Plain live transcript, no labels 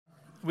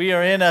We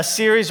are in a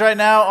series right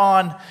now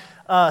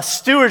on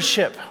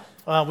stewardship.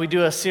 We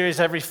do a series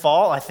every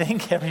fall,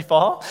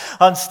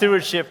 on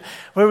stewardship,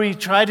 where we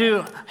try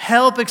to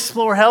help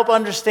explore, help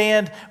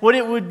understand what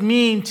it would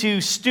mean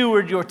to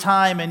steward your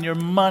time and your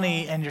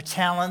money and your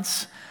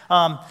talents,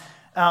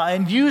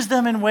 and use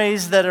them in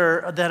ways that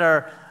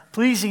are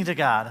pleasing to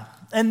God.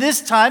 And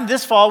this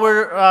fall,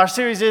 our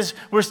series is,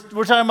 we're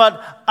talking about,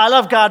 I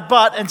love God,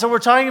 but, and so we're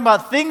talking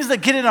about things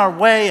that get in our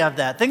way of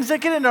that, things that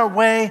get in our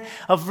way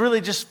of really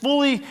just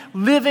fully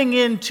living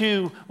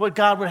into what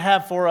God would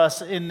have for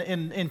us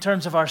in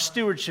terms of our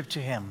stewardship to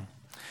Him.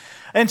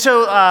 And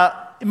so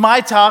my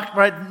talk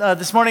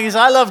this morning is,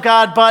 I love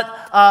God, but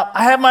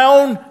I have my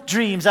own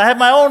dreams, I have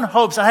my own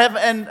hopes,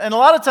 and a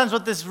lot of times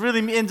what this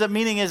really ends up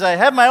meaning is I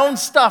have my own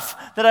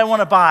stuff that I want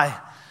to buy.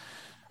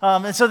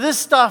 And so this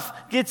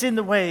stuff gets in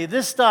the way.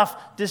 This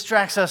stuff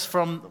distracts us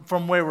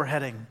from where we're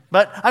heading.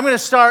 But I'm going to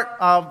start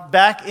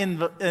back in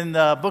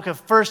the book of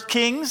 1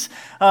 Kings,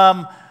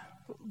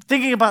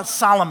 thinking about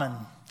Solomon.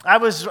 I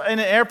was in an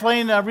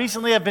airplane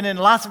recently. I've been in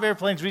lots of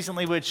airplanes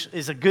recently, which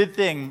is a good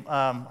thing.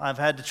 I've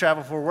had to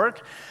travel for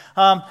work.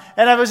 And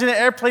I was in an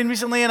airplane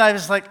recently, and I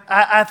was like,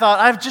 I thought,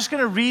 I'm just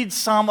going to read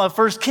some of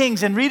 1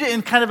 Kings and read it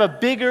in kind of a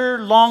bigger,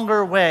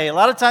 longer way. A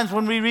lot of times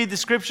when we read the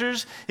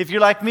scriptures, if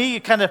you're like me, you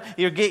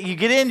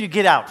get in, you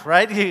get out,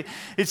 right?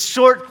 It's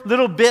short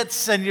little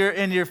bits, and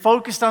you're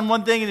focused on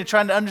one thing, and you're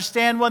trying to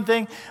understand one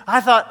thing.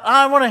 I thought,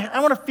 I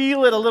want to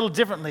feel it a little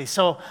differently.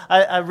 So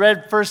I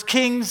read 1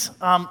 Kings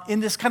in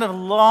this kind of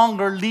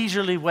longer,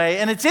 leisurely way.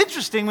 And it's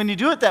interesting when you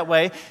do it that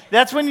way.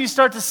 That's when you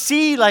start to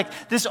see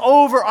like this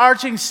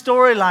overarching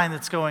storyline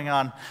that's going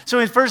on. So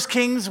in 1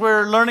 Kings,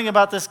 we're learning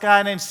about this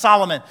guy named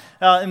Solomon.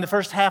 In the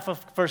first half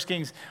of 1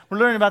 Kings, we're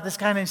learning about this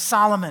guy named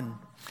Solomon.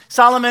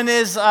 Solomon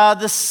is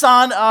the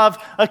son of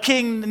a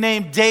king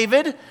named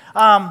David.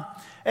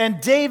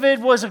 And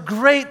David was a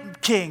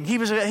great king. He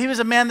was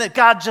a man that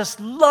God just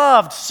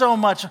loved so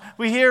much.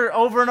 We hear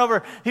over and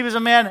over, he was a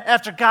man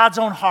after God's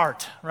own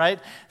heart, right?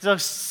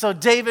 So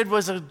David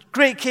was a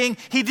great king.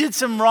 He did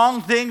some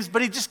wrong things,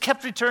 but he just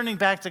kept returning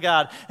back to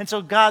God. And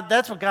so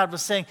that's what God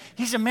was saying.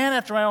 He's a man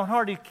after my own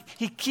heart.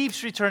 He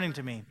keeps returning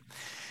to me.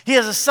 He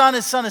has a son.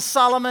 His son is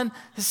Solomon.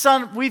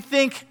 We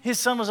think his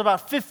son was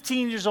about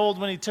 15 years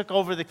old when he took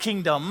over the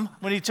kingdom,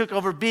 when he took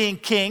over being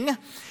king.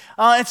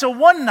 And so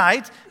one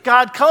night,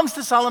 God comes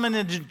to Solomon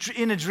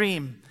in a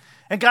dream.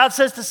 And God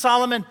says to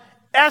Solomon,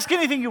 ask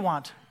anything you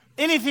want.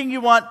 Anything you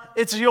want,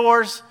 it's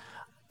yours.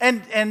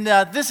 And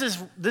this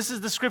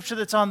is the scripture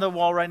that's on the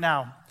wall right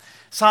now.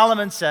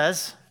 Solomon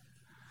says,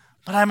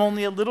 but I'm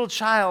only a little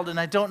child and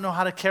I don't know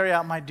how to carry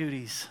out my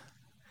duties.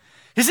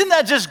 Isn't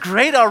that just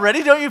great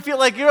already? Don't you feel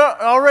like you're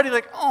already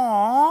like,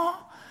 aww?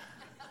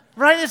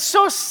 Right? It's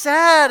so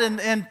sad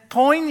and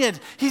poignant.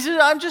 He said,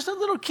 I'm just a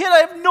little kid. I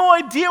have no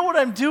idea what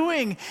I'm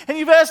doing. And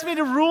you've asked me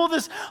to rule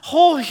this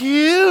whole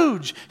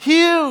huge,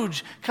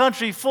 huge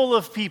country full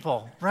of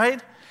people,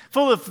 right?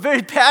 Full of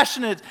very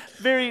passionate,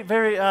 very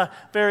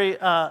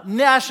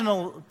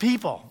national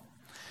people.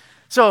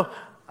 So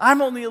I'm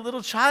only a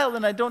little child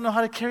and I don't know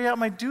how to carry out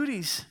my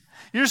duties.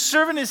 Your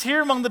servant is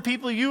here among the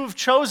people you have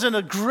chosen,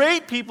 a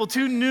great people,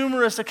 too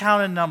numerous to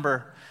count in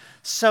number.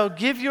 So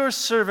give your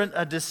servant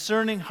a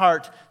discerning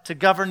heart to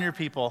govern your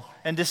people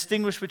and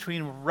distinguish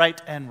between right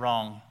and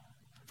wrong.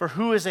 For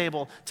who is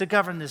able to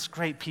govern this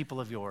great people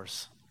of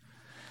yours?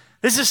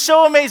 This is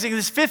so amazing.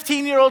 This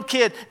 15-year-old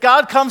kid,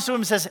 God comes to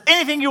him and says,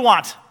 anything you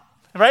want,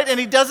 right? And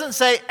he doesn't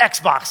say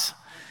Xbox,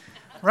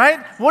 right?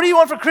 What do you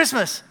want for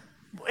Christmas?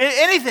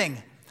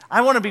 Anything.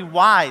 I want to be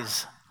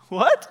wise.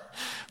 What?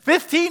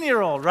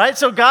 15-year-old, right?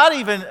 So God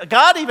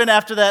even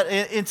after that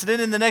incident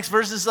in the next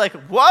verse is like,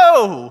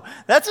 whoa,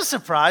 that's a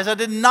surprise. I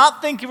did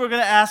not think you were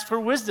going to ask for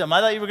wisdom.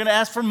 I thought you were going to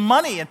ask for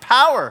money and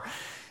power.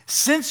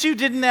 Since you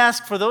didn't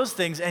ask for those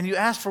things and you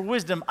asked for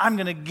wisdom, I'm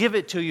going to give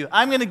it to you.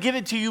 I'm going to give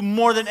it to you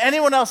more than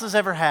anyone else has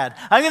ever had.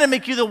 I'm going to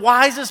make you the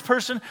wisest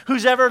person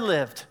who's ever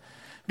lived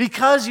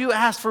because you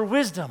asked for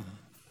wisdom.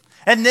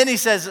 And then he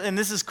says, and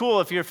this is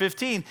cool if you're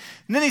 15,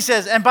 and then he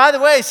says, and by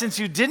the way, since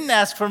you didn't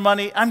ask for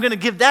money, I'm going to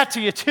give that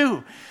to you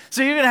too.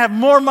 So you're going to have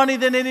more money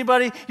than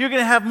anybody, you're going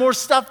to have more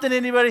stuff than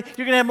anybody,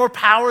 you're going to have more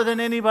power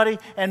than anybody,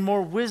 and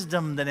more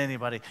wisdom than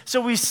anybody.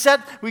 So we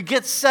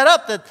get set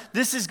up that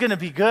this is going to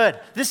be good.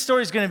 This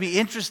story is going to be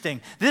interesting.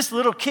 This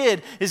little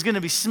kid is going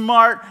to be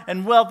smart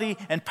and wealthy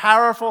and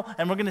powerful,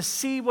 and we're going to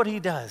see what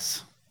he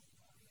does.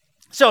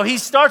 So he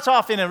starts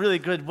off in a really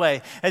good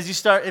way. As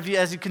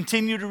you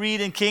continue to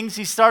read in Kings,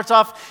 he starts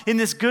off in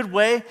this good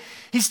way.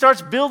 He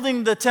starts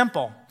building the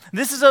temple.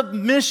 This is a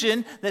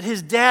mission that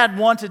his dad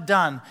wanted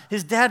done.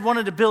 His dad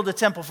wanted to build a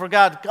temple for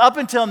God. Up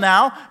until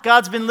now,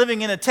 God's been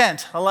living in a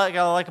tent, like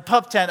a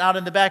pup tent out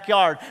in the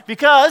backyard,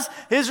 because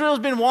Israel's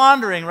been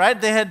wandering, right?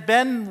 They had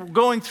been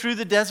going through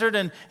the desert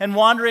and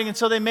wandering, and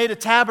so they made a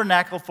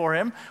tabernacle for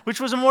him, which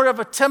was more of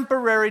a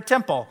temporary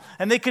temple,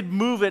 and they could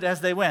move it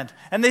as they went.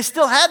 And they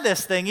still had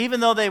this thing, even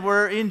though they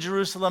were in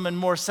Jerusalem and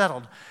more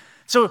settled.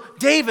 So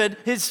David,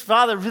 his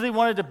father, really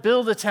wanted to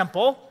build a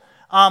temple,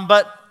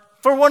 but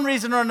for one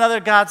reason or another,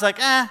 God's like,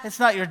 it's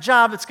not your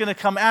job. It's going to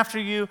come after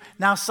you.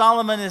 Now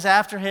Solomon is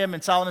after him,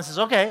 and Solomon says,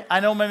 okay, I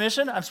know my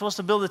mission. I'm supposed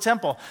to build a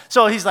temple.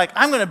 So he's like,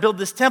 I'm going to build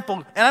this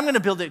temple, and I'm going to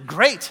build it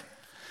great.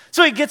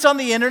 So he gets on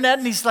the internet,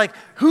 and he's like,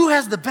 who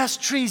has the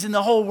best trees in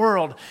the whole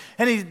world?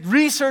 And he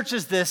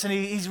researches this, and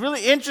he's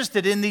really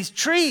interested in these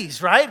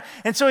trees, right?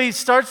 And so he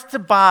starts to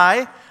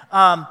buy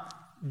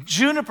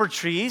juniper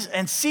trees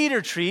and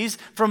cedar trees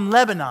from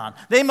Lebanon.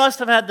 They must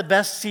have had the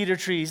best cedar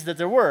trees that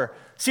there were.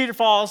 Cedar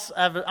Falls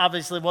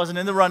obviously wasn't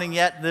in the running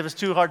yet. It was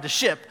too hard to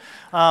ship.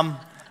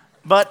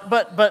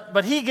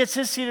 But he gets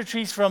his cedar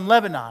trees from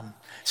Lebanon.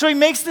 So he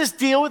makes this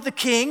deal with the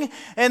king,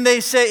 and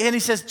he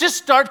says, just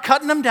start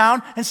cutting them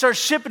down and start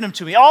shipping them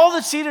to me. All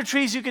the cedar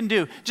trees you can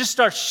do, just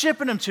start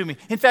shipping them to me.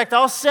 In fact,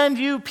 I'll send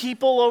you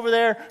people over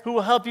there who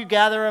will help you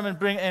gather them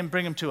and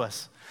bring them to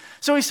us.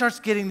 So he starts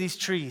getting these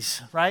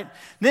trees, right?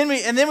 Then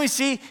we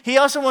see he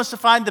also wants to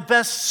find the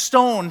best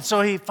stone.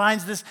 So he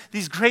finds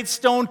these great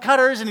stone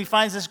cutters, and he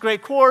finds this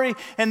great quarry,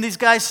 and these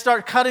guys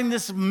start cutting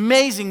this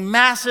amazing,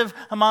 massive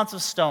amounts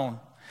of stone.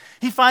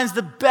 He finds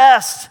the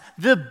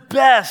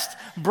best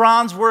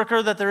bronze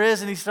worker that there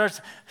is, and he starts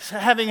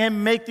having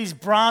him make these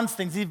bronze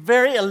things, these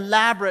very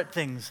elaborate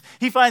things.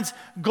 He finds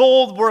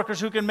gold workers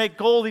who can make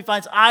gold. He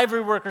finds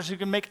ivory workers who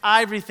can make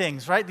ivory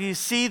things, right? Do you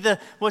see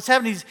what's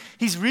happening?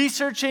 He's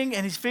researching,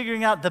 and he's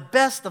figuring out the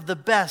best of the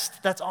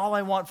best. That's all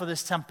I want for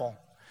this temple.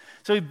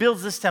 So he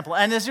builds this temple.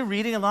 And as you're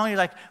reading along, you're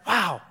like,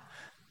 wow,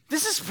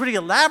 this is pretty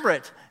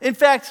elaborate. In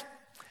fact,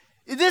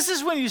 this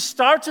is when you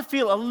start to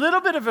feel a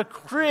little bit of a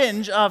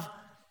cringe of,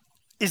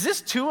 is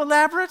this too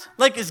elaborate?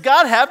 Like, is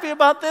God happy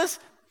about this?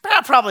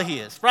 Probably he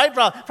is, right?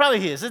 Probably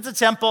he is. It's a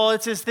temple.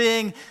 It's his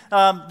thing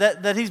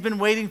that he's been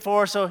waiting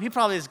for, so he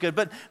probably is good.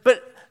 But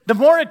the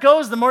more it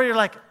goes, the more you're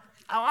like,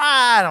 oh,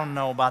 I don't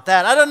know about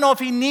that. I don't know if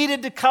he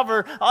needed to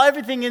cover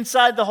everything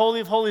inside the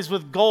Holy of Holies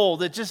with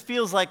gold. It just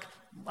feels like,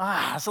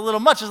 it's a little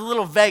much. It's a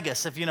little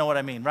Vegas, if you know what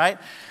I mean, right?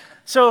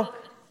 So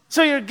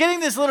you're getting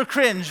this little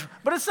cringe,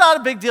 but it's not a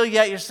big deal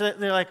yet.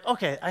 You're like,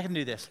 okay, I can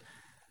do this.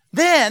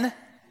 Then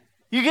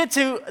you get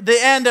to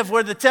the end of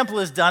where the temple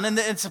is done, and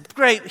it's a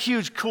great,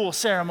 huge, cool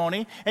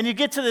ceremony. And you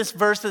get to this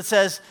verse that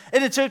says,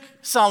 and it took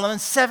Solomon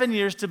 7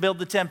 years to build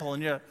the temple.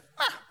 And you're like,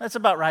 that's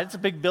about right. It's a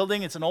big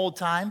building. It's an old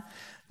time.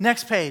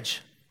 Next page.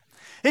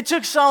 It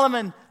took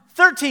Solomon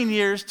 13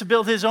 years to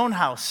build his own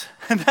house.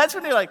 And that's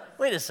when you're like,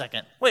 wait a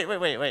second.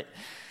 Wait.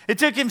 It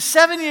took him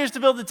 7 years to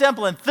build the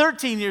temple and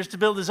 13 years to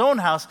build his own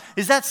house.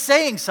 Is that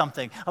saying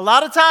something? A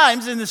lot of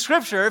times in the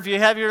scripture, if you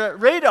have your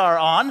radar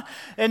on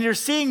and you're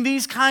seeing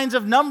these kinds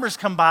of numbers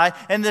come by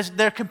and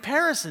they're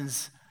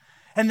comparisons,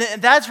 and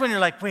that's when you're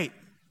like, wait,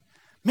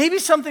 maybe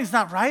something's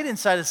not right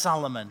inside of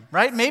Solomon,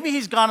 right? Maybe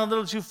he's gone a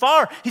little too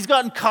far. He's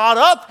gotten caught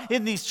up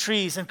in these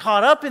trees and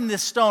caught up in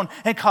this stone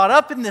and caught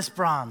up in this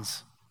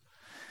bronze.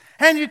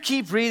 And you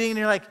keep reading, and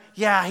you're like,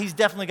 yeah, he's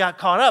definitely got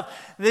caught up.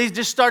 They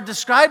just start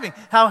describing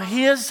how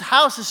his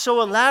house is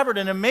so elaborate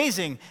and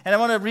amazing. And I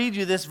want to read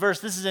you this verse.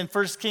 This is in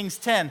 1 Kings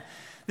 10.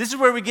 This is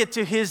where we get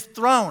to his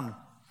throne.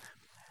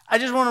 I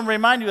just want to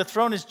remind you, a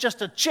throne is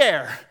just a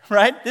chair,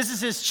 right? This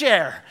is his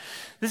chair.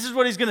 This is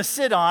what he's going to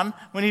sit on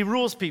when he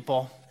rules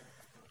people.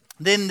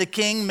 Then the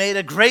king made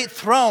a great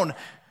throne,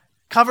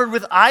 covered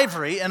with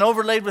ivory and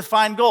overlaid with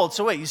fine gold.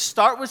 So wait, you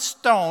start with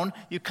stone,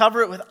 you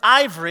cover it with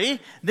ivory,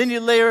 then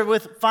you layer it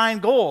with fine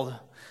gold.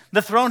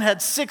 The throne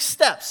had 6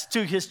 steps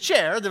to his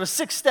chair. There were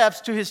 6 steps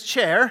to his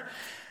chair,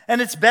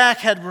 and its back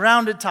had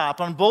rounded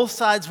top. On both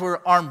sides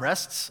were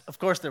armrests. Of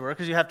course there were,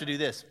 because you have to do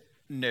this.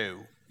 No.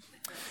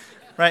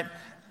 Right?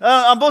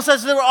 On both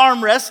sides there were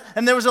armrests,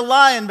 and there was a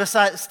lion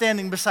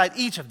standing beside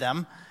each of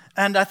them.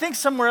 And I think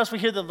somewhere else we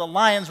hear that the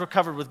lions were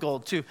covered with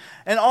gold too.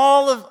 And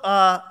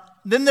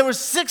then there were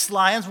 6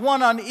 lions,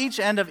 one on each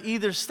end of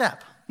either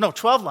step. No,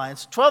 12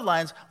 lions. 12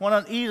 lions, one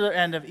on either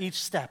end of each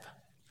step.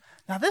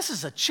 Now, this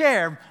is a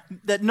chair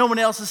that no one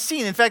else has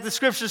seen. In fact, the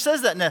scripture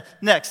says that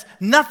next.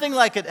 Nothing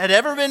like it had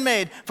ever been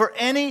made for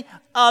any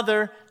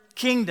other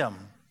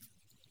kingdom.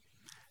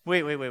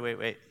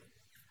 Wait.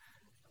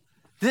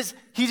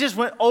 He just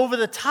went over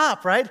the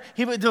top, right?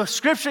 The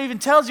scripture even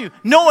tells you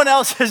no one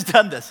else has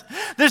done this.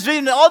 There's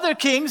been other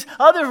kings,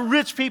 other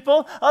rich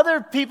people,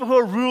 other people who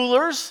are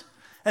rulers,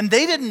 and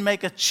they didn't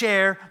make a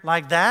chair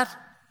like that.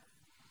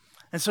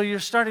 And so you're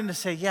starting to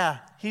say, yeah,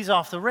 he's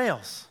off the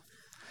rails.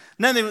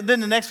 And then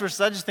the next verses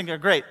I just think are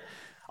great.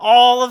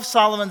 All of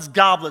Solomon's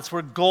goblets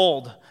were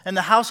gold, and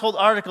the household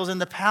articles in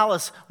the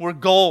palace were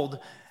gold.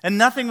 And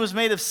nothing was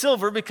made of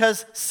silver,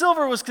 because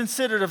silver was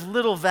considered of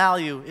little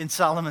value in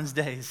Solomon's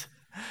days.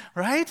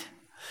 Right?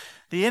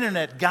 The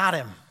internet got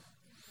him.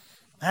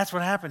 That's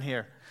what happened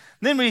here.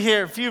 Then we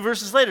hear a few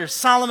verses later,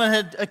 Solomon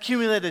had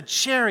accumulated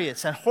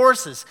chariots and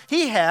horses.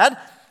 He had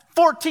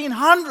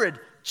 1,400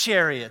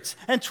 chariots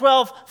and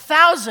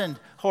 12,000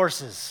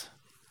 horses.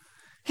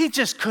 He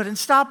just couldn't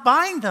stop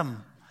buying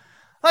them.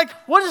 Like,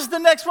 what is the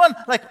next one?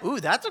 Like,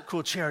 ooh, that's a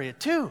cool chariot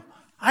too.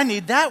 I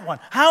need that one.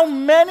 How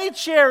many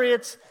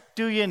chariots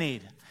do you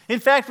need? In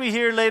fact, we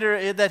hear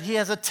later that he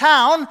has a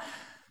town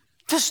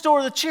to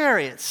store the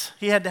chariots.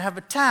 He had to have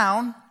a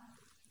town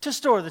to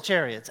store the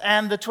chariots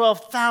and the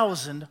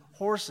 12,000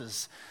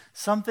 horses.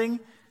 Something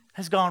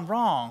has gone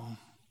wrong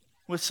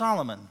with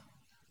Solomon.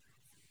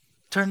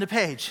 Turn the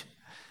page.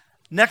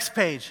 Next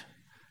page.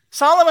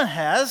 Solomon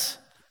has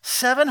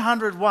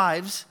 700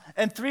 wives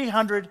and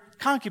 300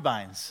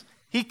 concubines.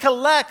 He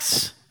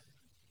collects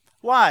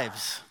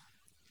wives.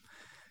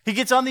 He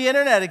gets on the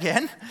internet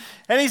again,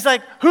 and he's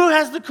like, "Who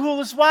has the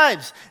coolest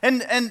wives?"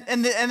 And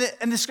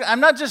I'm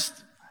not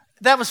just,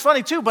 that was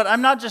funny too, but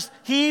I'm not just,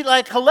 he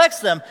like collects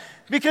them,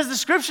 because the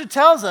scripture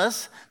tells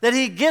us that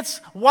he gets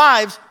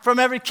wives from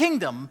every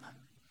kingdom.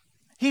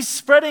 He's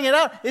spreading it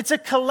out. It's a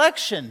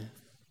collection.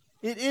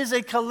 It is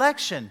a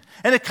collection.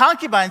 And the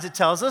concubines, it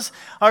tells us,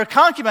 are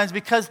concubines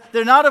because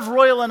they're not of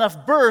royal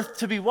enough birth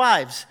to be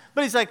wives.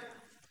 But he's like,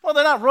 well,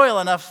 they're not royal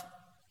enough,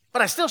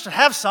 but I still should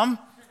have some.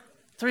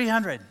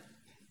 300.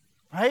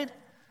 Right?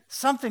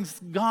 Something's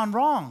gone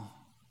wrong.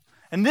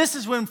 And this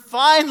is when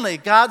finally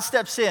God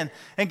steps in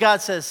and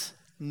God says,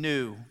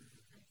 no.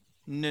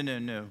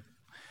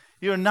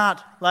 You are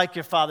not like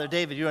your father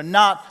David. You are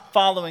not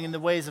following in the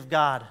ways of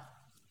God.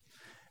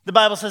 The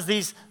Bible says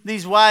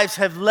these wives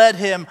have led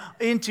him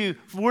into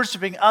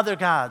worshiping other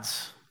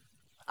gods.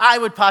 I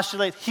would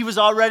postulate he was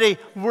already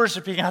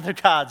worshiping other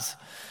gods.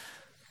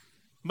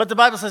 But the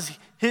Bible says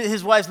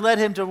his wives led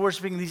him to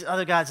worshiping these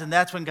other gods, and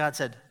that's when God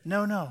said,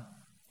 no,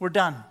 we're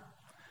done.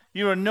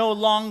 You are no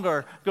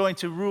longer going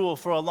to rule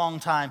for a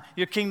long time.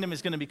 Your kingdom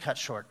is going to be cut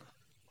short.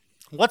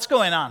 What's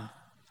going on?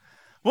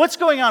 What's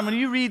going on when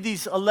you read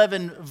these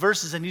 11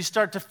 verses and you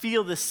start to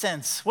feel this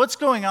sense? What's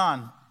going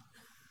on?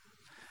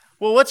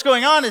 Well, what's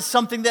going on is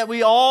something that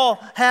we all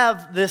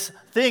have, this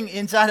thing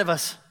inside of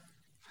us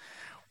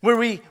where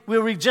we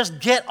just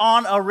get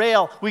on a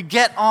rail, we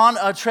get on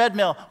a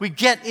treadmill, we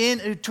get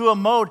into a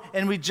mode,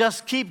 and we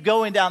just keep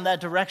going down that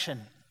direction.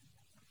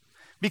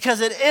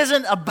 Because it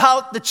isn't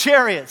about the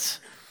chariots.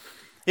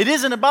 It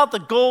isn't about the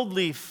gold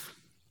leaf.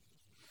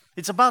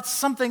 It's about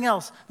something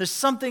else. There's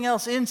something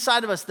else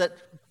inside of us that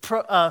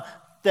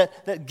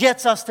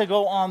gets us to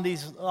go on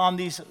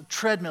these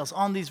treadmills,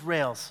 on these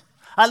rails.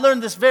 I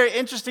learned this very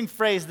interesting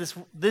phrase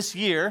this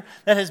year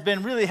that has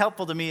been really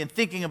helpful to me in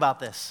thinking about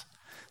this.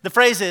 The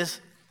phrase is,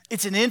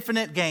 it's an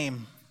infinite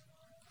game.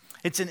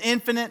 It's an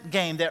infinite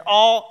game. They're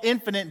all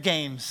infinite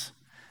games.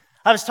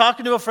 I was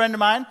talking to a friend of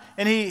mine,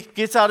 and he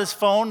gets out his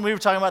phone. We were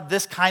talking about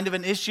this kind of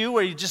an issue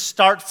where you just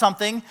start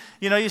something.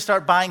 You know, you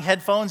start buying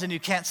headphones, and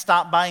you can't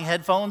stop buying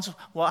headphones.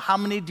 Well, how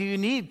many do you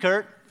need,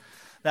 Kurt?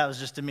 That was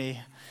just to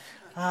me.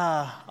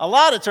 A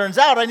lot, it turns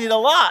out. I need a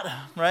lot,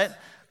 right?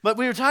 But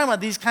we were talking about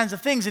these kinds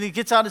of things, and he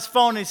gets out his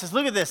phone, and he says,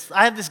 look at this.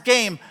 I have this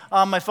game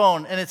on my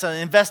phone, and it's an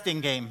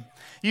investing game.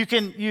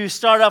 You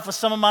start off with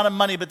some amount of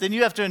money, but then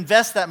you have to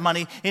invest that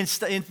money in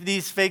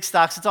these fake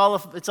stocks. It's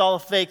all a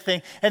fake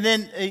thing. And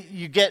then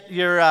you get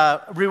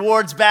your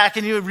rewards back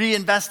and you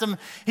reinvest them.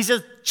 He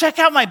says, check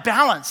out my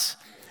balance.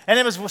 And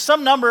it was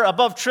some number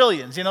above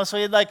trillions, so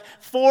he had like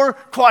 $4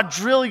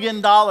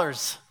 quadrillion.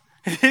 And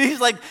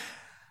he's like,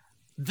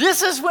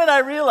 this is when I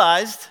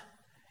realized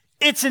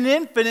it's an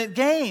infinite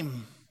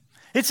game.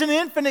 It's an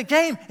infinite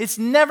game. It's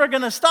never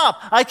going to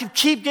stop. I could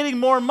keep getting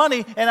more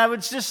money and I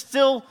would just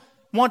still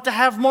want to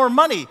have more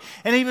money.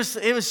 And it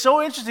was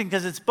so interesting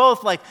because it's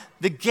both like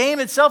the game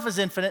itself is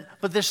infinite,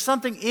 but there's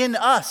something in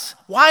us.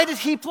 Why did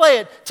he play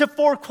it to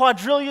 $4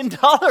 quadrillion?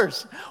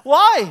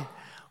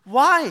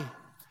 Why?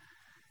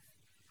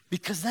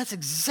 Because that's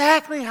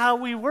exactly how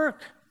we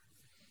work.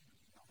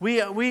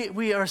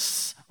 We are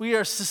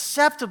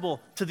susceptible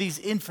to these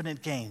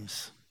infinite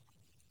games.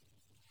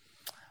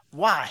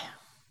 Why?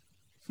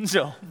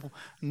 So,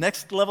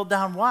 next level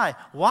down, why?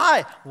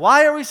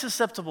 Why are we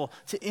susceptible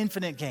to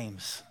infinite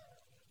games?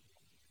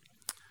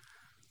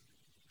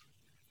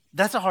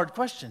 That's a hard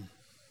question.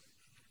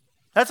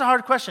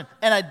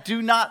 And I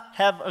do not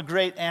have a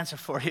great answer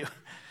for you.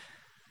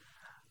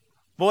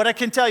 But what I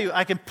can tell you,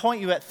 I can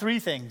point you at three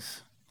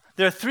things.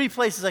 There are three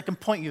places I can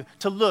point you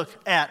to look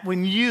at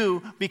when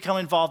you become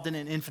involved in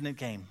an infinite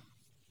game.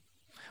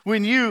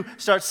 When you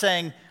start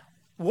saying,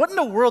 what in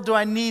the world do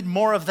I need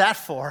more of that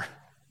for?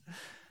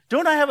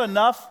 Don't I have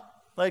enough,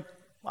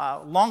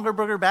 longer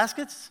burger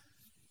baskets?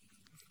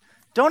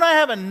 Don't I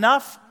have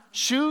enough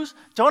shoes?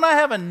 Don't I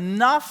have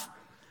enough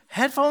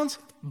headphones?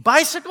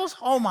 Bicycles?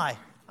 Oh my,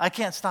 I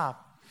can't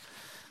stop.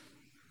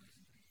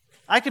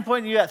 I can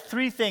point you at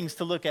three things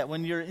to look at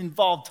when you're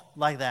involved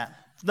like that.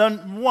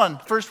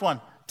 First one,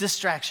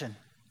 distraction.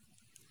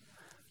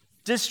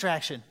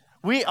 Distraction.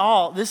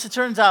 This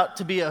turns out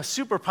to be a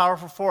super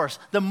powerful force.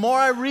 The more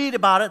I read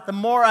about it, the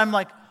more I'm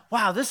like,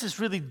 wow, this is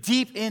really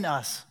deep in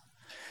us.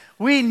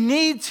 We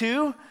need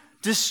to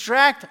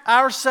distract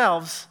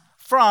ourselves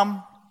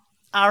from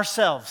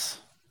ourselves.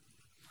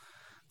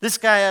 This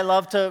guy I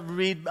love to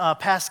read,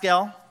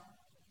 Pascal,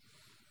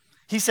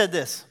 he said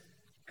this.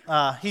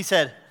 He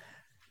said,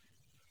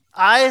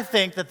 I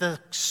think that the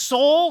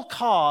sole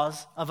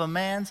cause of a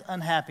man's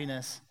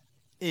unhappiness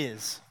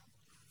is.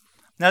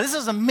 Now this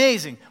is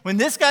amazing. When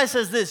this guy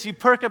says this, you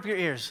perk up your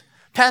ears.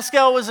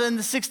 Pascal was in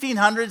the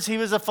 1600s. He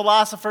was a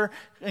philosopher,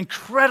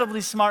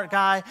 incredibly smart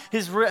guy.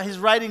 His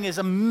writing is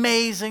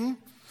amazing.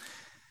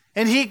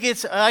 And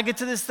I get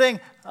to this thing,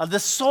 the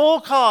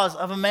sole cause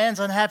of a man's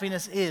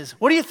unhappiness is.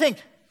 What do you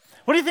think?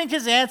 What do you think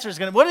his answer is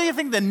going to, what do you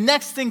think the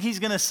next thing he's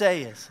going to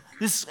say is?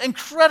 This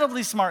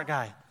incredibly smart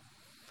guy.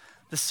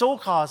 The sole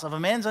cause of a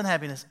man's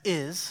unhappiness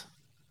is,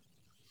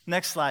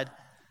 next slide,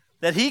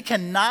 that he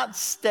cannot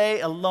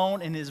stay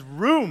alone in his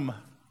room.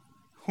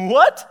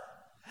 What?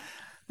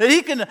 That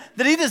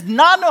he does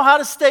not know how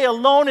to stay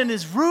alone in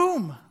his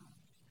room.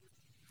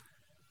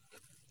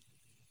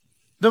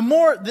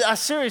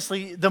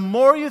 Seriously, the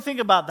more you think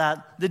about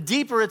that, the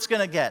deeper it's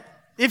going to get.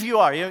 If you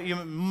are,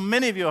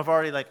 many of you have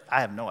already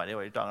I have no idea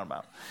what you're talking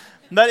about.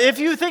 But if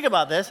you think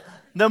about this,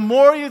 the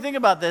more you think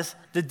about this,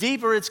 the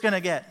deeper it's going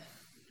to get.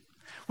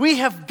 We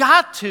have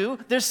got to,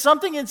 there's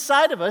something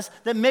inside of us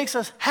that makes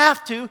us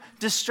have to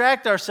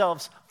distract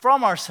ourselves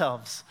from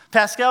ourselves.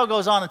 Pascal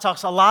goes on and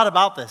talks a lot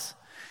about this.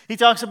 He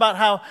talks about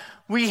how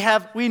we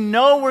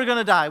know we're going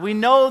to die. We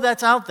know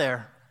that's out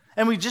there.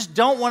 And we just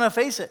don't want to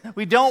face it.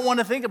 We don't want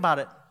to think about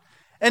it.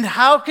 And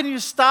how can you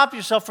stop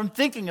yourself from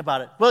thinking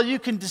about it? Well, you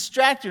can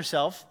distract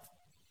yourself.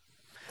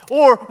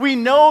 Or we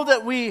know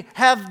that we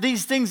have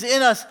these things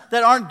in us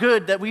that aren't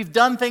good, that we've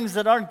done things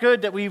that aren't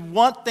good, that we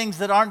want things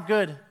that aren't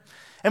good.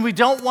 And we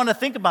don't want to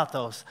think about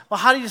those. Well,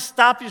 how do you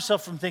stop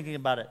yourself from thinking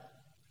about it?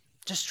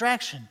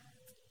 Distraction.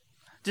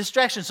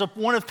 Distraction. So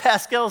one of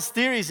Pascal's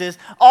theories is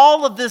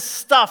all of this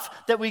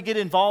stuff that we get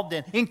involved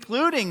in,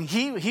 including,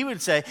 he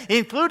would say,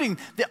 including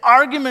the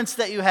arguments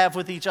that you have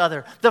with each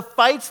other, the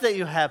fights that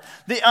you have,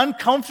 the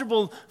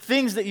uncomfortable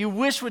things that you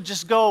wish would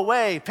just go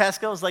away.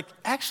 Pascal's like,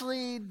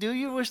 actually, do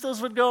you wish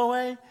those would go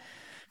away?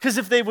 Because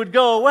if they would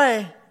go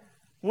away,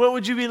 what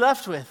would you be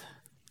left with?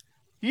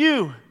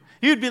 You.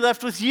 You'd be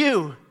left with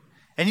you,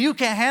 and you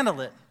can't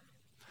handle it.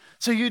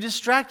 So you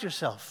distract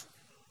yourself.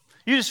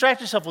 You distract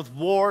yourself with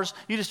wars.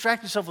 You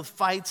distract yourself with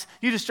fights.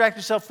 You distract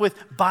yourself with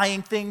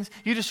buying things.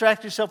 You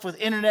distract yourself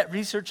with internet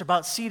research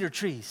about cedar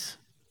trees.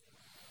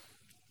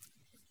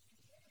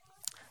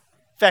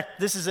 In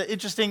fact, this is an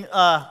interesting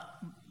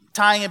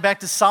tying it back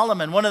to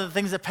Solomon. One of the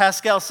things that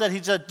Pascal said,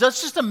 he said,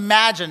 let's just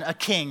imagine a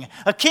king.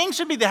 A king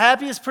should be the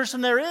happiest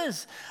person there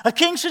is. A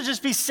king should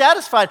just be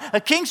satisfied.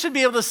 A king should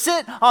be able to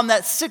sit on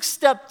that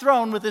 6-step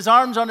throne with his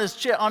arms on his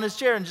chair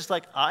and just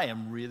like, I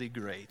am really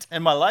great.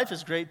 And my life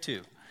is great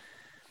too.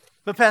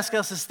 But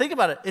Pascal says, think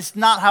about it. It's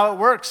not how it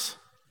works.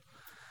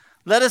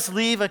 Let us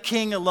leave a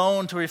king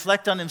alone to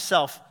reflect on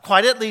himself,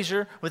 quite at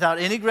leisure, without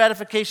any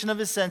gratification of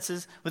his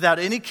senses, without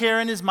any care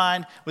in his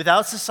mind,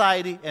 without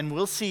society, and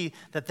we'll see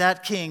that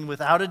that king,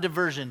 without a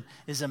diversion,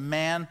 is a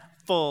man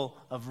full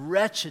of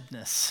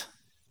wretchedness.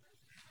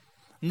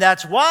 And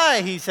that's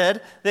why, he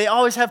said, they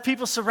always have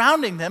people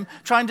surrounding them,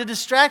 trying to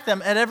distract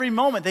them at every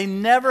moment. They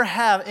never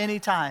have any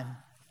time.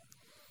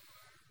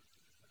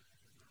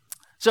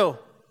 So,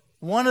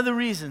 one of the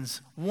reasons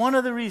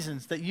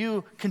that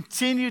you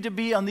continue to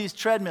be on these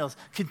treadmills,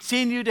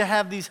 continue to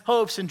have these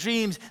hopes and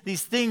dreams,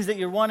 these things that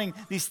you're wanting,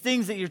 these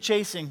things that you're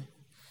chasing,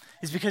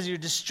 is because you're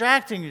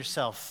distracting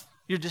yourself.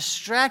 You're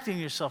distracting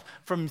yourself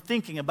from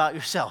thinking about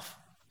yourself.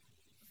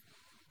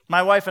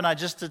 My wife and I,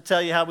 just to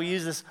tell you how we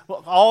use this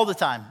all the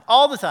time,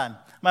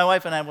 my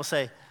wife and I will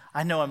say,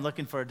 I know I'm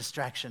looking for a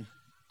distraction.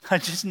 I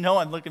just know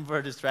I'm looking for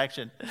a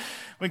distraction.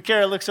 When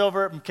Kara looks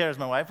over, Kara's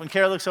my wife, when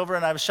Kara looks over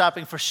and I was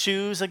shopping for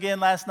shoes again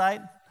last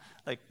night,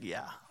 like,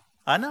 yeah,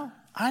 I know.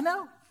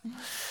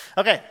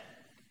 Okay,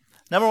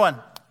 number 1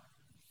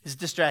 is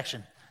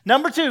distraction.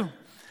 Number 2,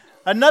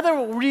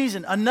 another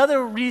reason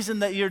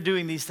that you're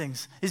doing these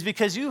things is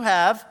because you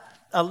have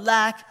a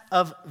lack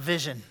of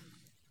vision.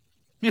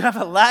 You have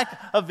a lack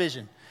of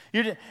vision.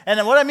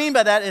 And what I mean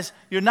by that is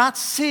you're not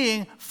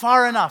seeing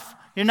far enough.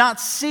 You're not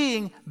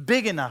seeing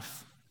big enough.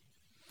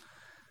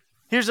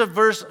 Here's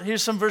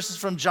some verses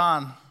from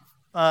John,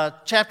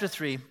 chapter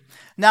 3.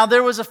 Now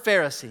there was a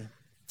Pharisee,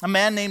 a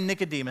man named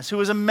Nicodemus, who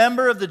was a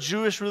member of the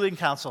Jewish ruling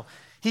council.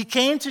 He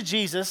came to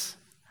Jesus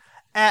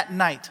at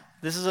night.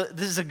 This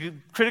is a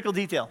critical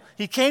detail.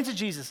 He came to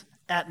Jesus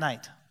at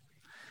night.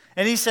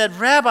 And he said,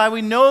 Rabbi,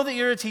 we know that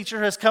you're a teacher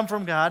who has come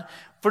from God,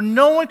 for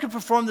no one could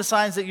perform the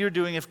signs that you're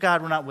doing if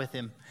God were not with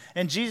him.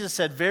 And Jesus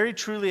said, very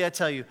truly I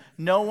tell you,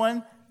 no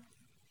one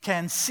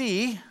can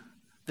see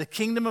the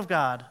kingdom of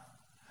God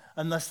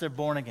unless they're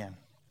born again.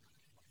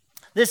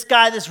 This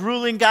guy, this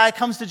ruling guy,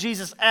 comes to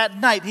Jesus at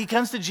night. He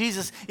comes to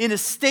Jesus in a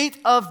state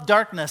of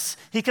darkness.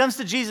 He comes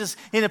to Jesus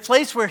in a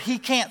place where he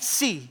can't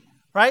see,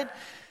 right?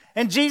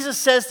 And Jesus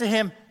says to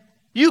him,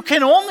 you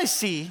can only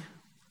see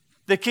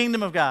the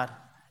kingdom of God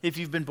if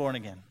you've been born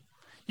again.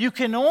 You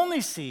can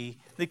only see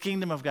the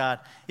kingdom of God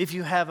if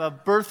you have a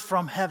birth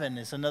from heaven,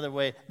 is another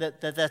way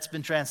that's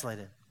been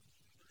translated.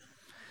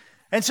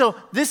 And so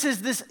this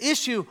is this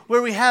issue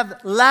where we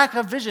have lack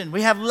of vision.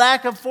 We have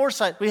lack of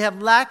foresight. We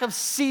have lack of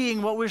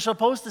seeing what we're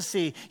supposed to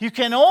see. You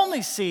can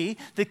only see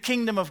the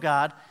kingdom of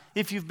God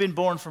if you've been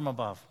born from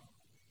above.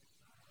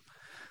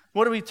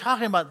 What are we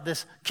talking about,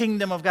 this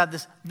kingdom of God?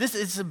 This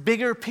is a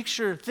bigger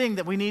picture thing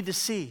that we need to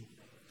see.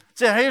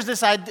 So here's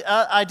this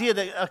idea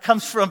that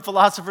comes from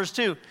philosophers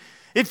too.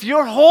 If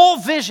your whole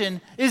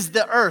vision is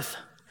the earth,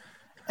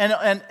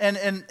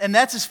 and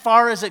that's as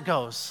far as it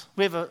goes.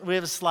 We have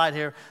a slide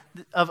here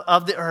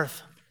of the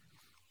earth.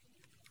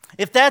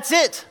 If that's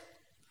it,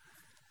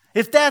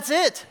 if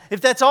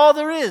that's all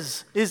there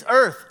is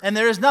earth, and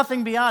there is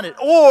nothing beyond it,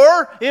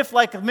 or if,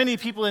 like many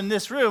people in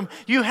this room,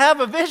 you have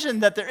a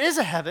vision that there is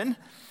a heaven,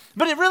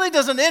 but it really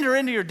doesn't enter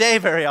into your day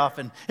very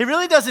often. It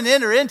really doesn't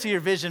enter into your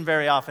vision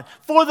very often.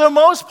 For the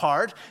most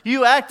part,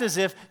 you act as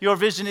if your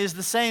vision is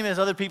the same as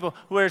other people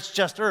where it's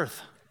just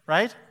earth,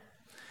 right?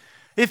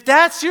 If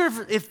that's your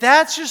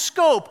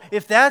scope,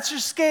 if that's your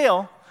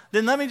scale,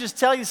 then let me just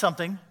tell you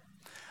something.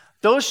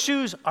 Those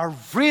shoes are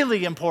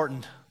really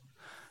important.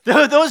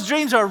 Those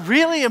dreams are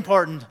really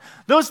important.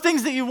 Those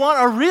things that you want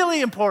are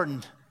really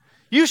important.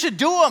 You should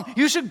do them.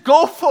 You should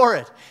go for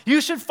it.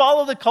 You should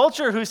follow the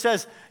culture who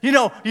says, you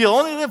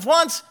only live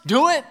once,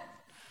 do it.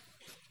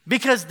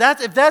 Because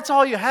if that's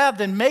all you have,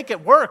 then make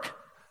it work,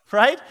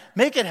 right?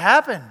 Make it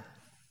happen.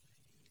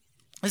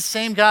 This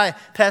same guy,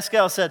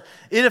 Pascal, said,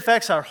 it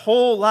affects our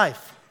whole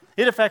life.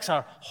 It affects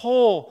our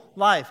whole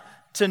life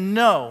to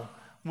know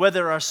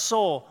whether our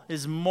soul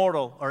is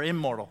mortal or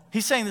immortal.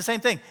 He's saying the same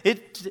thing.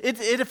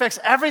 It affects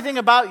everything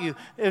about you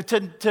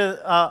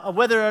to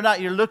whether or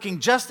not you're looking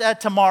just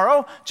at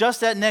tomorrow,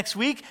 just at next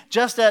week,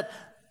 just at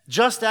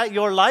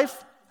your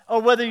life,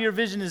 or whether your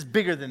vision is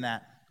bigger than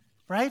that,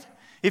 right?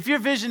 If your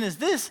vision is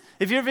this,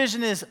 if your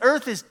vision is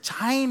earth is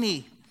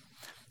tiny,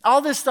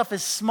 all this stuff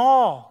is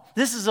small.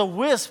 This is a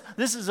wisp.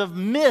 This is a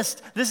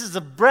mist. This is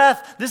a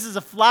breath. This is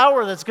a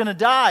flower that's going to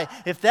die.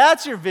 If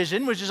that's your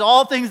vision, which is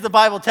all things the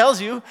Bible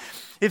tells you,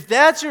 if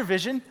that's your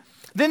vision,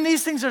 then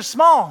these things are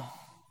small.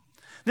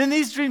 Then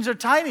these dreams are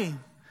tiny.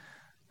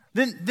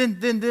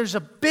 Then there's a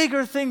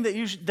bigger thing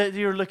that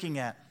you're looking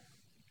at.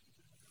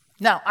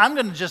 Now, I'm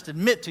going to just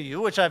admit to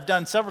you, which I've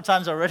done several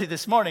times already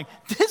this morning,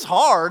 it's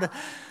hard.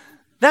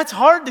 That's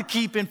hard to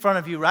keep in front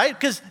of you, right?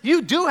 Because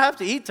you do have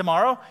to eat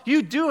tomorrow.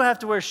 You do have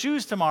to wear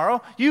shoes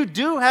tomorrow. You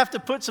do have to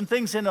put some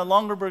things in a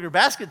Longaberger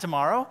basket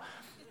tomorrow.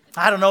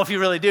 I don't know if you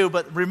really do,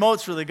 but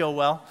remotes really go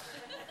well,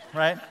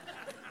 right?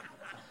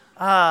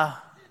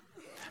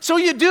 So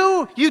you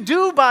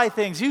do buy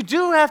things. You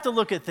do have to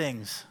look at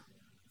things.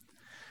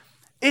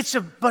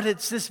 But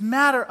it's this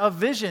matter of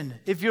vision.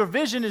 If your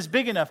vision is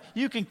big enough,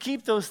 you can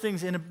keep those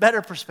things in a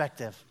better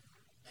perspective.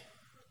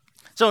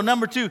 So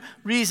number 2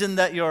 reason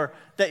that you're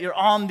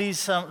on these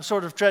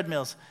sort of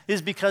treadmills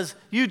is because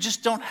you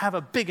just don't have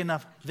a big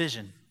enough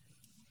vision.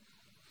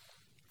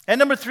 And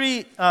number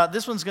 3,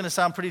 this one's going to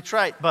sound pretty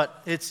trite,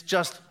 but it's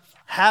just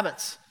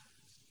habits.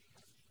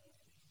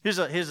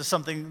 Here's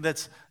something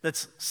that's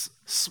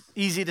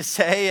easy to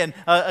say and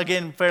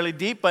again fairly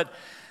deep, but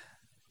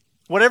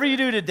whatever you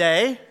do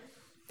today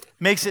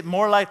makes it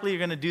more likely you're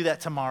going to do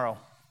that tomorrow.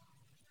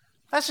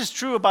 That's just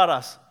true about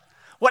us.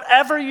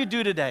 Whatever you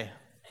do today,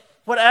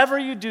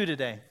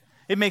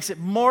 it makes it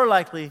more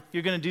likely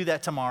you're going to do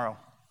that tomorrow.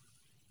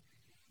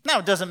 Now,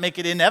 it doesn't make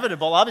it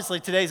inevitable. Obviously,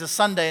 today's a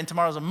Sunday and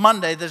tomorrow's a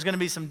Monday. There's going to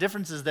be some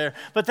differences there.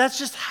 But that's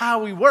just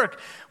how we work.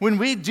 When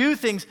we do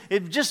things,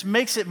 it just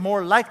makes it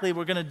more likely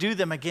we're going to do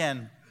them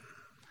again.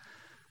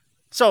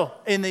 So,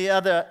 in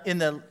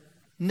the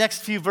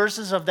next few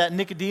verses of that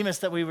Nicodemus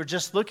that we were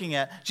just looking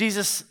at,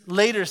 Jesus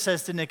later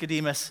says to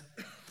Nicodemus,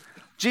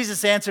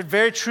 Jesus answered,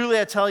 very truly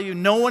I tell you,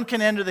 no one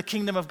can enter the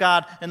kingdom of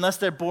God unless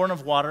they're born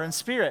of water and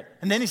spirit.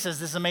 And then he says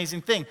this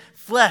amazing thing,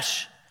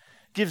 flesh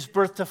gives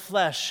birth to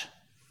flesh,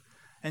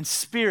 and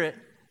spirit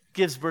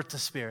gives birth to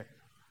spirit.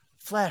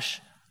 Flesh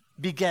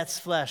begets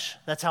flesh.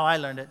 That's how I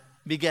learned it,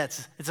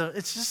 begets. It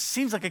just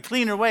seems like a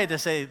cleaner way to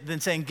say than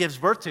saying gives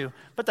birth to,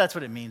 but that's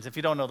what it means if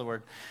you don't know the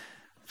word.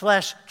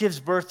 Flesh gives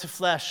birth to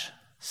flesh.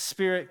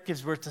 Spirit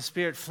gives birth to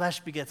spirit. Flesh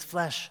begets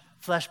flesh.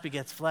 Flesh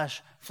begets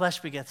flesh.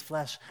 Flesh begets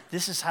flesh.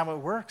 This is how it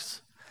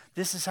works.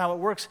 This is how it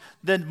works.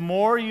 The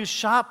more you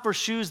shop for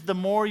shoes, the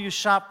more you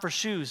shop for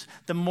shoes.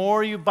 The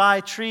more you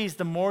buy trees,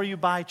 the more you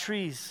buy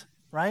trees,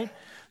 right?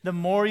 The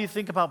more you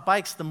think about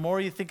bikes, the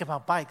more you think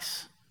about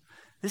bikes.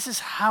 This is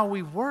how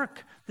we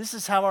work. This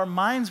is how our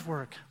minds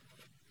work.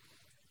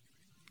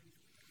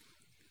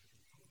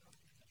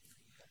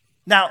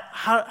 Now,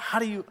 how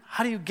do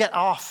you get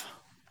off?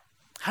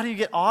 How do you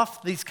get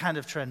off these kind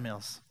of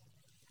treadmills?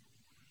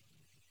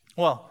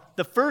 Well,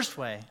 the first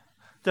way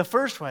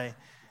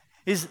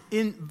is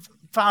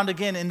found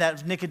again in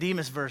that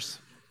Nicodemus verse.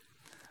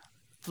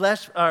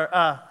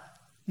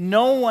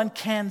 No one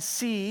can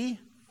see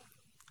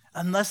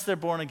unless they're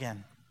born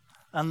again,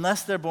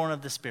 unless they're born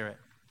of the Spirit.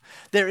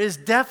 There is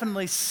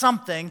definitely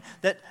something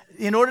that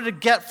in order to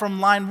get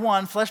from line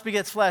 1, flesh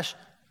begets flesh,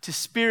 to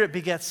spirit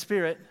begets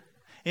spirit,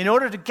 in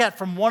order to get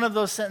from one of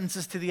those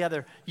sentences to the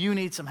other, you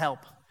need some help.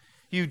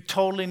 You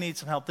totally need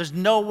some help. There's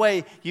no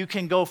way you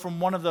can go from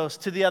one of those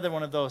to the other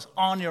one of those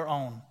on your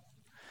own.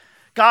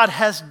 God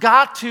has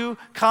got to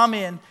come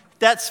in.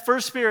 That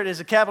first spirit is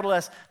a capital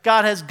S.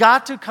 God has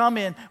got to come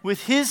in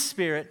with his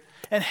spirit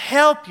and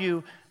help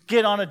you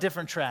get on a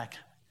different track.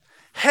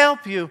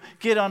 Help you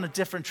get on a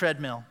different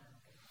treadmill.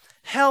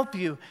 help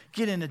you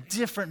get in a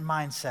different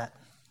mindset.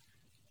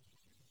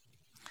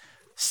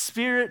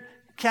 Spirit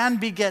can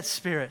beget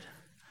spirit.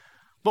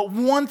 But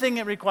one thing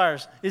it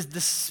requires is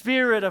the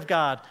Spirit of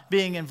God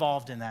being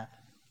involved in that.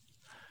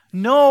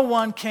 No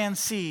one can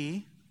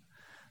see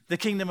the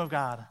kingdom of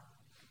God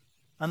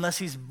unless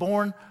he's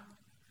born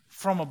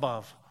from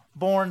above,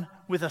 born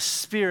with a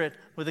spirit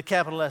with a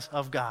capital S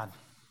of God.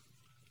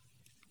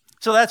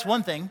 So that's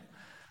one thing.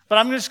 But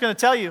I'm just going to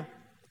tell you,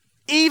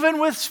 even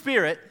with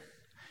spirit,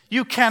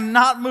 you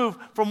cannot move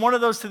from one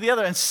of those to the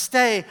other and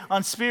stay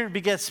on spirit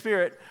begets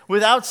spirit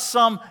without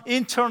some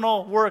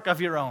internal work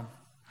of your own,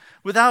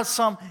 without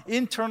some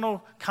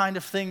internal kind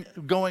of thing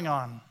going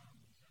on.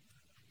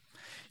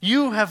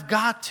 You have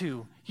got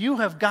to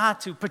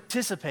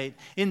participate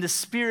in the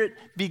spirit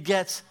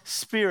begets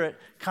spirit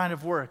kind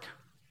of work.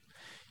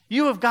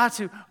 You have got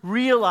to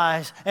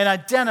realize and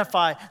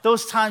identify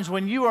those times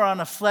when you are on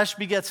a flesh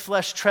begets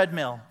flesh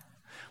treadmill.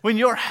 When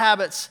your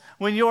habits,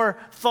 when your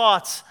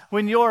thoughts,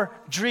 when your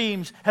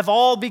dreams have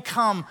all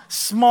become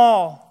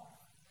small,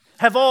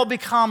 have all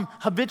become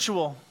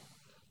habitual.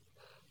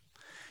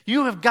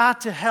 You have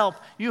got to help.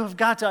 You have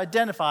got to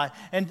identify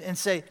and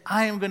say,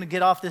 I am going to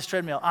get off this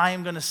treadmill. I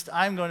am going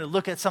to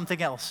look at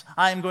something else.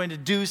 I am going to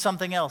do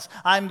something else.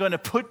 I am going to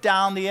put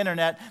down the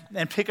internet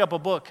and pick up a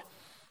book.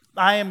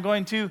 I am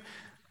going to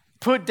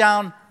put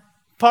down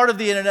part of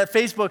the internet,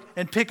 Facebook,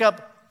 and pick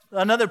up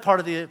another part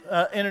of the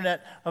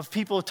internet of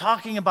people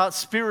talking about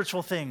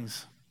spiritual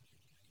things.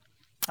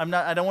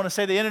 I don't want to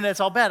say the internet's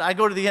all bad. I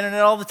go to the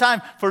internet all the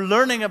time for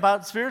learning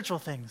about spiritual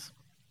things.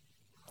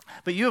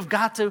 But you have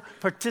got to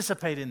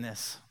participate in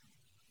this.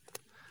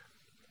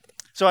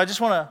 So I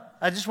just want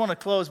to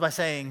close by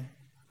saying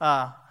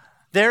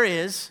there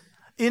is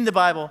in the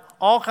Bible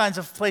all kinds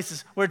of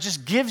places where it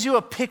just gives you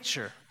a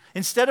picture.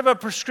 Instead of a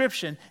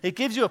prescription, it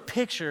gives you a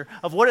picture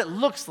of what it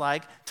looks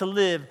like to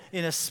live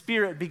in a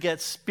spirit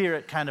begets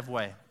spirit kind of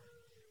way.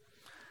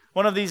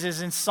 One of these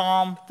is in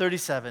Psalm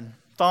 37.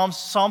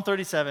 Psalm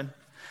 37.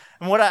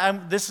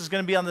 And this is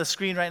going to be on the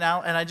screen right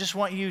now, and I just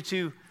want you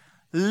to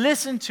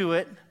listen to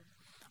it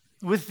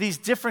with these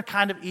different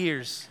kind of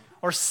ears,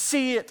 or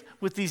see it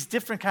with these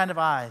different kind of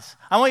eyes.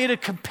 I want you to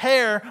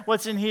compare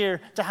what's in here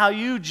to how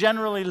you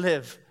generally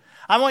live.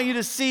 I want you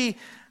to see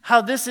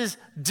how this is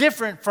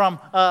different from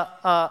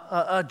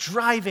a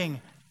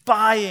driving,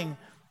 buying,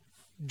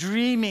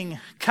 dreaming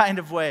kind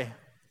of way.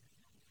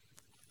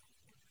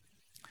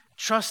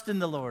 Trust in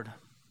the Lord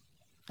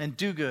and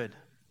do good.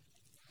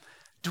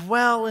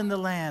 Dwell in the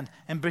land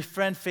and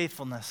befriend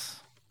faithfulness.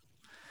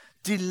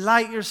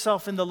 Delight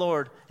yourself in the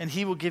Lord, and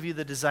He will give you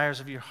the desires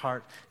of your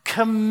heart.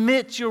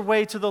 Commit your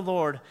way to the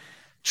Lord.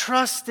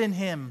 Trust in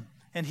Him,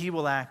 and He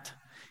will act.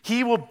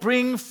 He will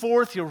bring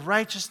forth your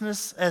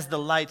righteousness as the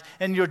light,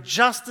 and your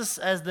justice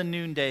as the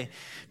noonday.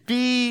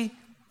 Be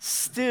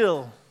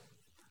still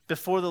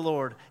before the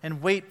Lord,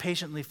 and wait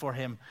patiently for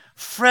Him.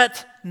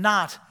 Fret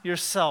not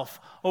yourself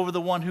over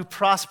the one who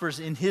prospers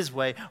in his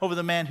way, over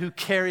the man who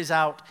carries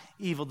out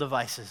evil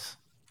devices.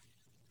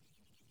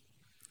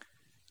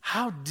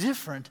 How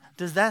different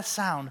does that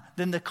sound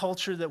than the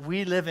culture that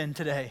we live in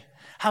today?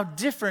 How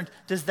different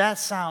does that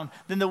sound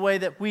than the way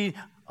that we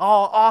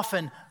all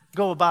often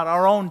go about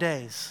our own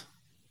days?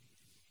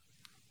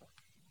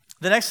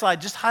 The next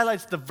slide just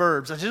highlights the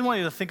verbs. I just want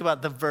you to think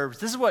about the verbs.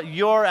 This is what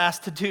you're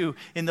asked to do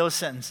in those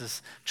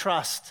sentences.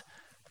 Trust,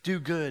 do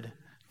good,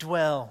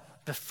 dwell,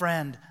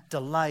 befriend,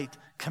 delight,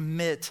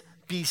 commit,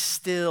 be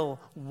still,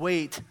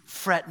 wait,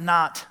 fret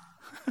not.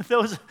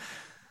 Those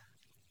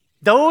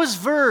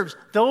verbs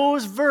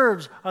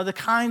are the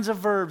kinds of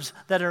verbs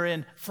that are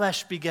in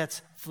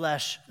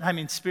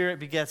spirit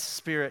begets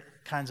spirit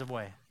kinds of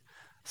way.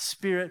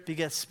 Spirit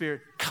begets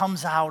spirit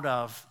comes out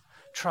of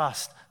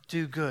trust,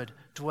 do good,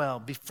 dwell,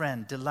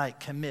 befriend,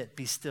 delight, commit,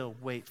 be still,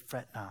 wait,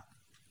 fret not.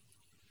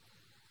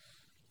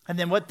 And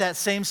then what that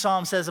same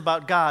psalm says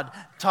about God,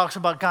 talks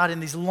about God in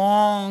these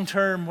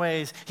long-term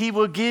ways. He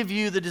will give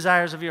you the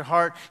desires of your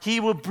heart.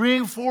 He will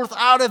bring forth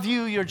out of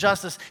you your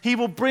justice. He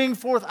will bring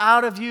forth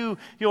out of you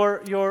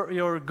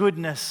your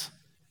goodness.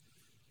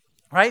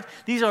 Right?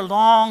 These are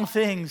long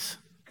things.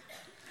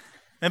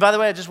 And by the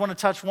way, I just want to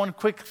touch one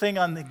quick thing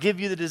on the give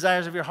you the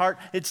desires of your heart.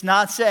 It's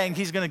not saying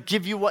He's going to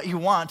give you what you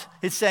want.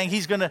 It's saying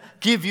He's going to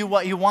give you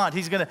what you want.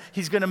 He's going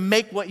to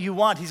make what you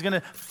want. He's going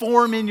to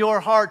form in your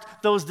heart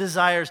those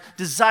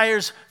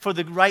desires for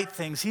the right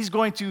things. He's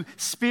going to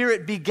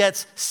spirit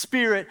begets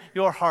spirit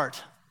your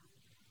heart.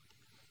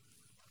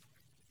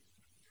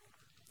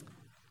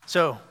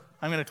 So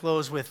I'm going to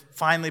close with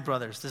finally,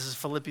 brothers. This is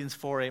Philippians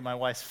 4:8, my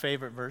wife's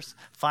favorite verse.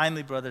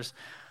 Finally, brothers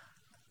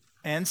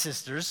and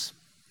sisters,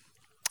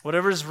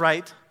 whatever is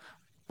right,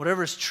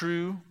 whatever is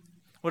true,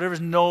 whatever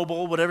is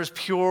noble, whatever is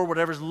pure,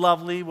 whatever is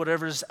lovely,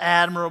 whatever is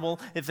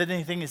admirable, if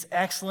anything is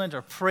excellent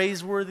or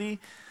praiseworthy,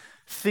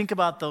 think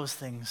about those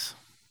things.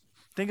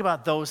 Think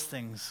about those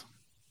things.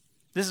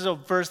 This is a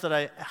verse that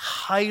I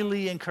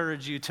highly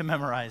encourage you to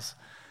memorize.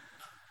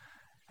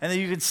 And then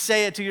you can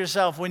say it to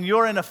yourself when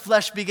you're in a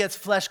flesh begets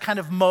flesh kind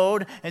of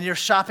mode and you're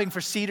shopping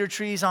for cedar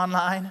trees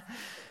online.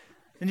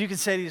 And you can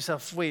say to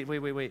yourself, wait.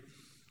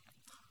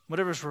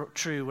 Whatever's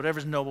true,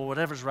 whatever's noble,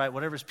 whatever's right,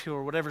 whatever's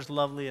pure, whatever's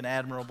lovely and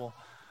admirable,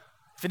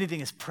 if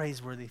anything is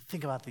praiseworthy,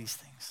 think about these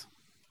things.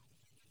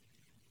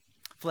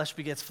 Flesh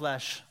begets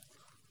flesh,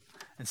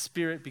 and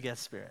spirit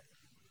begets spirit.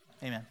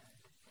 Amen.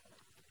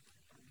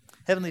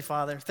 Heavenly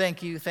Father,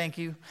 thank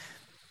you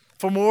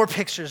for more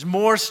pictures,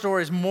 more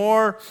stories,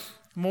 more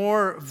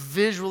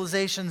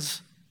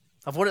visualizations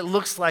of what it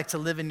looks like to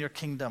live in your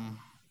kingdom.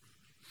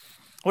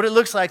 What it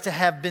looks like to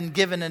have been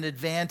given an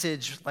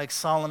advantage like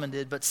Solomon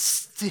did, but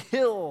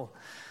still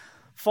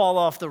fall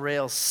off the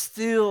rails,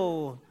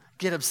 still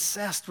get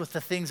obsessed with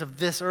the things of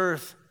this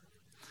earth,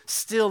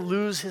 still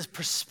lose his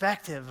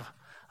perspective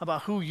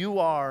about who you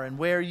are and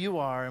where you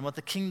are and what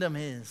the kingdom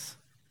is.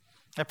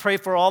 I pray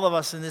for all of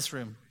us in this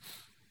room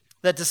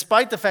that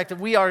despite the fact that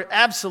we are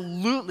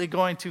absolutely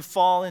going to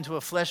fall into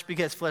a flesh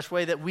begets flesh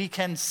way, that we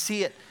can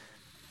see it,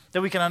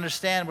 that we can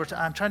understand.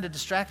 I'm trying to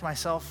distract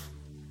myself.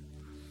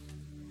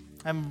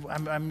 I'm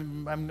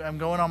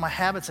going on my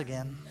habits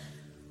again.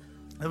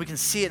 That we can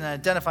see it and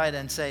identify it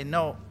and say,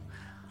 no,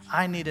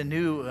 I need a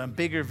new,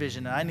 bigger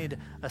vision. I need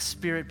a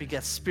spirit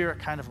begets spirit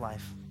kind of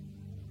life.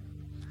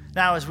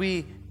 Now, as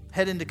we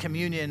head into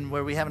communion,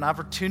 where we have an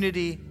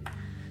opportunity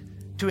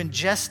to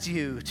ingest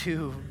you,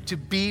 to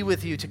be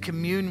with you, to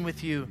commune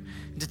with you,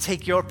 and to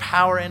take your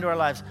power into our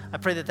lives, I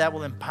pray that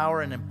will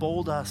empower and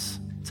embolden us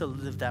to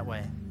live that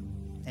way.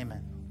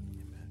 Amen.